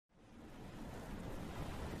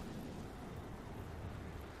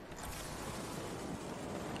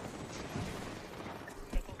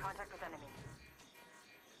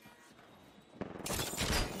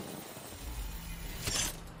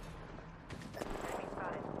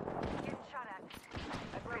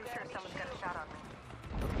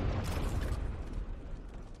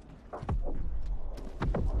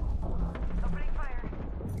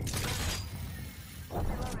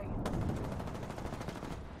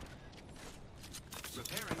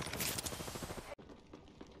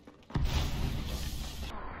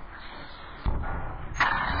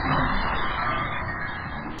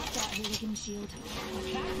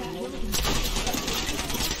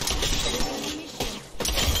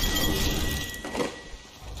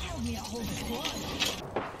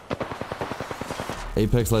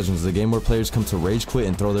Apex Legends is a game where players come to rage quit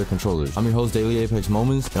and throw their controllers. I'm your host, Daily Apex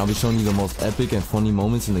Moments, and I'll be showing you the most epic and funny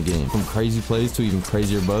moments in the game. From crazy plays to even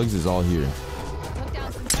crazier bugs is all here.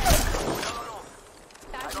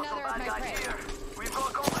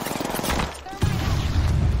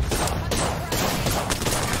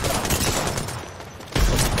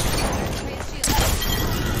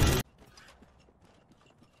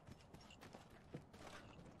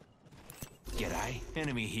 G'day,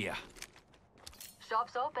 enemy here.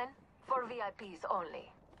 Shops open for VIPs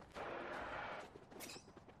only.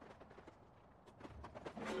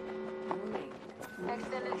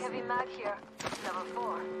 Extended heavy mag here. Level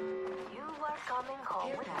 4. You are coming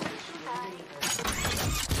home with a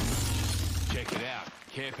Check it out.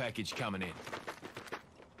 Care package coming in.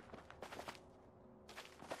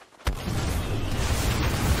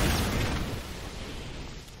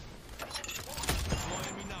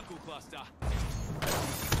 Miami knuckle cluster.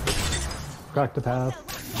 Cracked the path.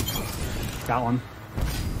 Got one.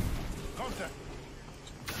 Contact.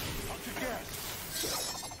 Up to gas.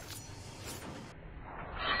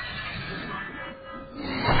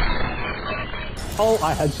 Oh,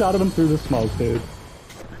 I headshotted him through the smoke, dude.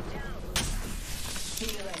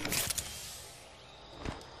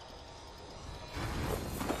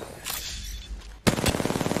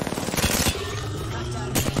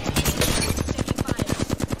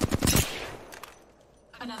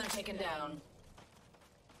 another taken down.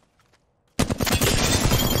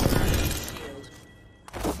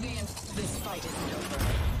 This fight isn't over.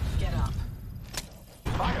 Get up.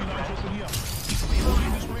 Fire rifles in here.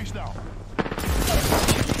 Reloading this place now.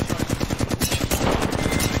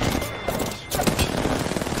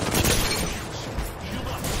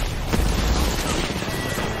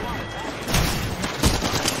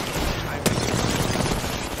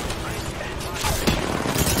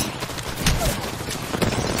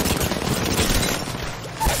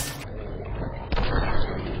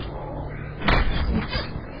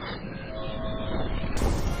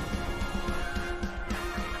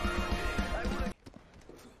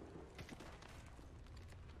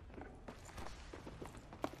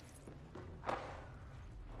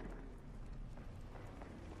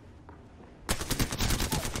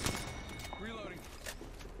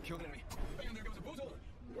 Killed enemy. Bam, there goes a boozle.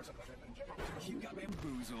 What's up, you got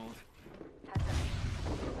bamboozled.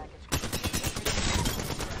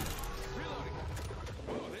 Reloading.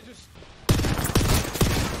 Whoa, they just...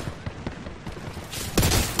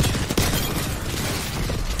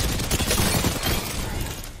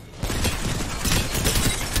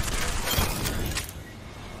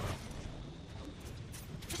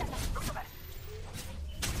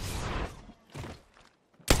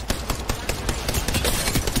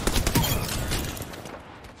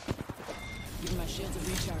 My shields are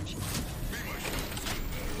recharged.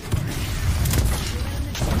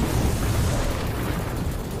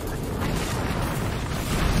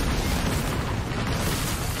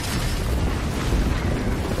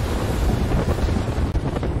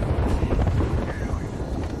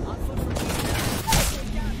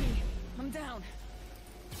 I'm down.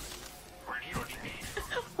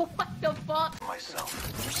 What the fuck? Myself.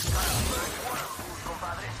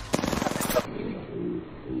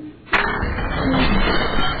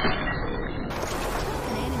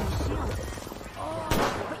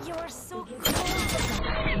 But you are so cool.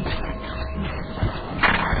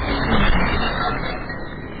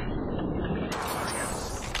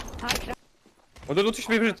 Тут щось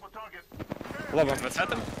біжить. Лоба.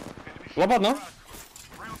 Лоба одно.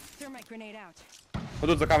 Thermite grenade out. Вот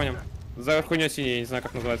тут за камнем. За хуйней синей, я не знаю,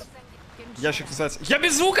 как называется. Ящик называется. Я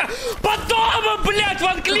без звука! Потом, блядь,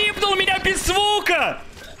 он клипнул меня без звука!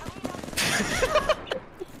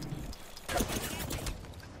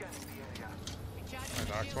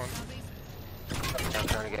 I'm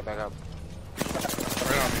trying to get back up.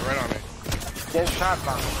 Right on me. Get shot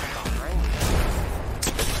by me.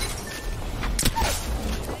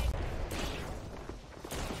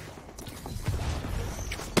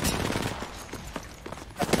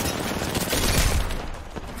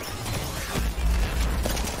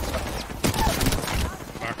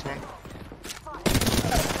 Knocked one.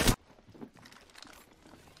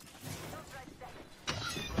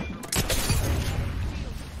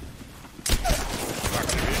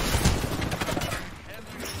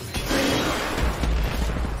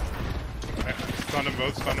 Stunned them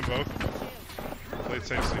both, stunned them both. Late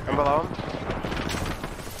stage CP. I'm below him.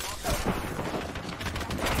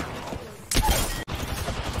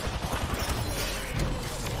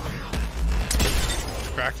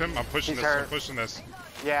 Cracked him. I'm pushing He's this. hurt. I'm pushing this.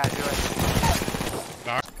 Yeah, do it.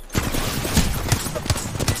 Knock.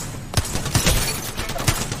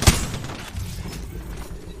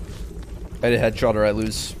 I did a headshot or I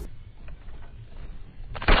lose.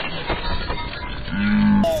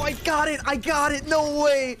 Oh, I got it! I got it! No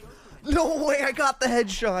way! No way! I got the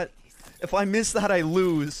headshot! If I miss that, I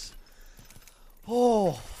lose.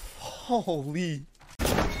 Oh, holy.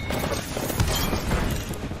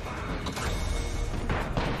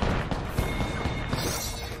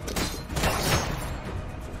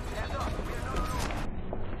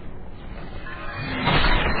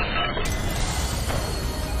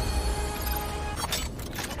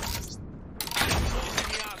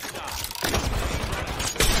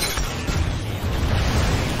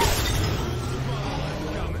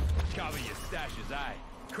 Cover your stashes, aye.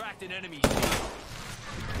 Cracked an enemy.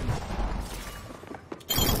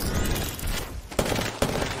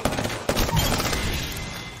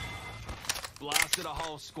 Blasted a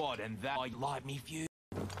whole squad, and that light me fuse.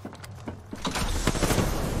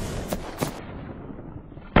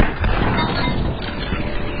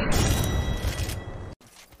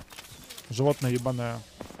 Животное ебаное.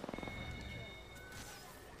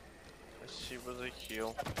 Спасибо за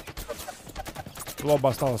хил. Лоба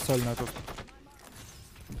осталась сольная тут.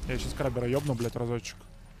 Я сейчас крабера ёбну, блядь, разочек.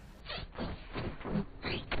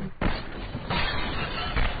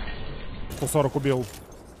 По 40 убил.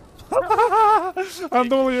 Он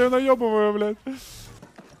думал, я ее наебываю, блядь.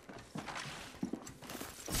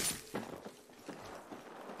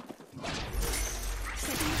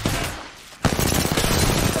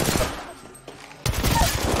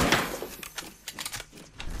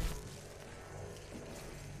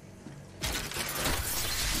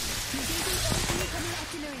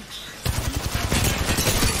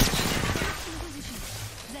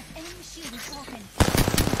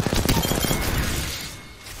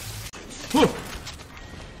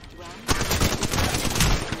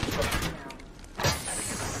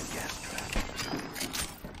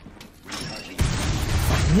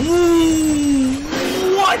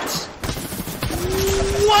 What?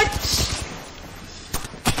 What?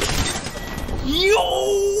 Yo!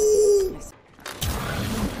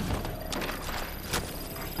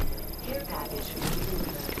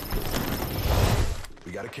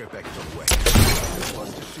 We got a care package on the way.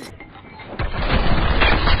 Plus to see.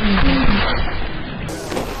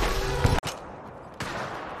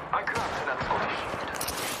 I crafted that Scottish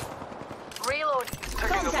shield. Reload.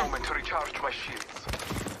 Taking a moment to recharge my shields.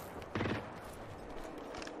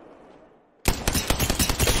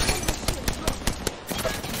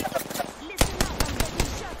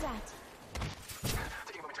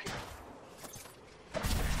 Taking a moment to heal.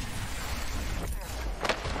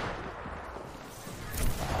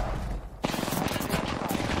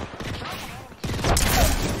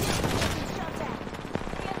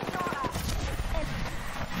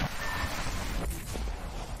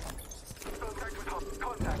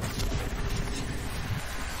 Contact.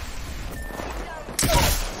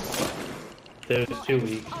 There's too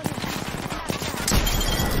weak. Listen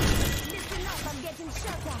up, I'm getting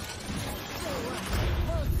shot at.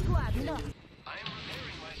 Whole squad, look. I am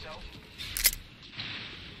repairing myself.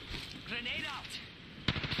 Grenade out.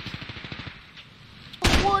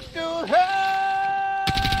 What the hell?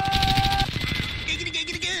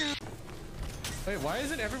 Wait, why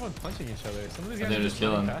isn't everyone punching each other? Some of these guys They're are just just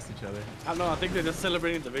running chilling. past each other. I don't know, I think they're just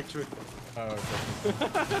celebrating the victory. Oh, okay.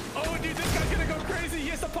 Oh, dude, this guy's gonna go crazy. He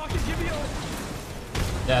has to pocket give you.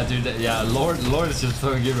 Yeah, dude. Yeah, Lord is just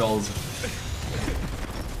throwing give rolls.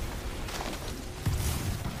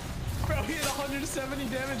 Bro, he had 170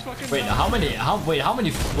 damage fucking. Wait, how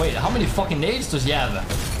many fucking nades does he have?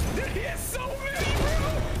 Dude, he has so many,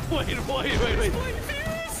 bro. Wait. He's playing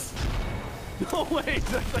fierce. No, wait.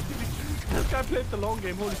 This guy played the long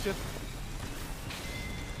game, holy shit.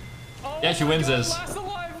 Oh Yeah, she my wins God, this. Last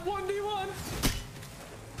alive, 1v1.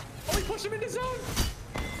 Oh, he pushed him into zone.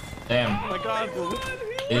 Damn. Oh my god,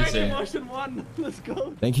 Easy. Motion 1. Let's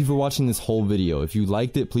go. Thank you for watching this whole video. If you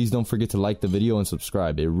liked it, please don't forget to like the video and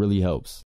subscribe. It really helps.